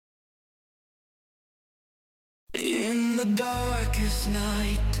the darkest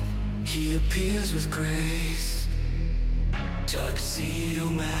night, he appears with grace. Tuxedo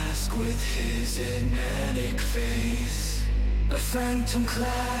mask with his enigmatic face. A phantom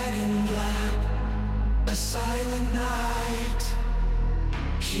clad in black, a silent night.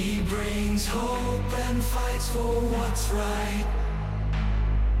 He brings hope and fights for what's right.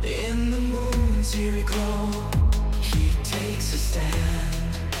 In the moon's eerie glow, he takes a stand.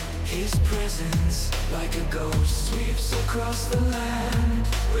 His presence, like a ghost, sweeps across the land.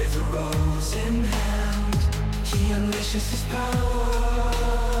 With a rose in hand, he unleashes his power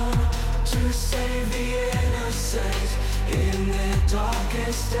to save the innocent in their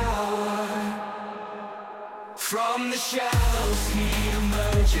darkest hour. From the shadows he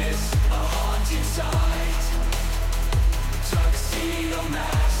emerges, a haunting sight. Tuxedo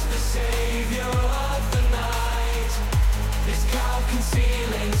mask, the savior of the night. His cowl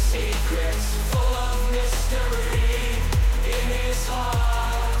concealing secrets, full of mystery. In his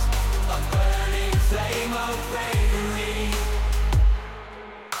heart, a burning flame of bravery.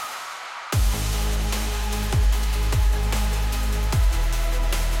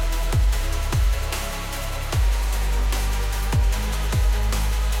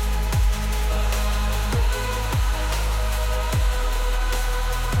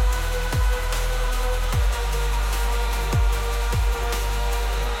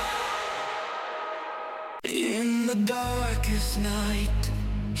 In the darkest night,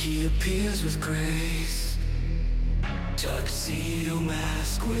 he appears with grace. Tuxedo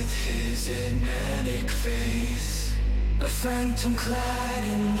mask with his enigmatic face. A phantom clad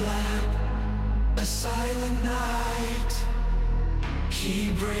in black, a silent night.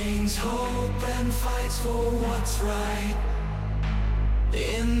 He brings hope and fights for what's right.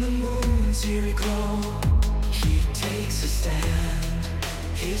 In the moon's eerie glow, he takes a stand.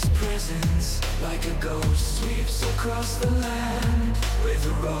 His presence, like a ghost, sweeps across the land. With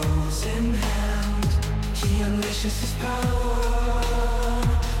a rose in hand, he unleashes his power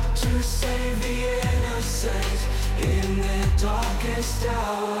to save the innocent in their darkest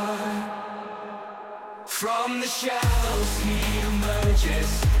hour. From the shadows he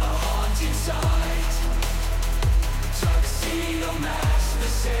emerges, a haunting sight. Tuxedo mask, the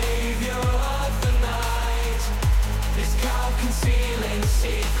savior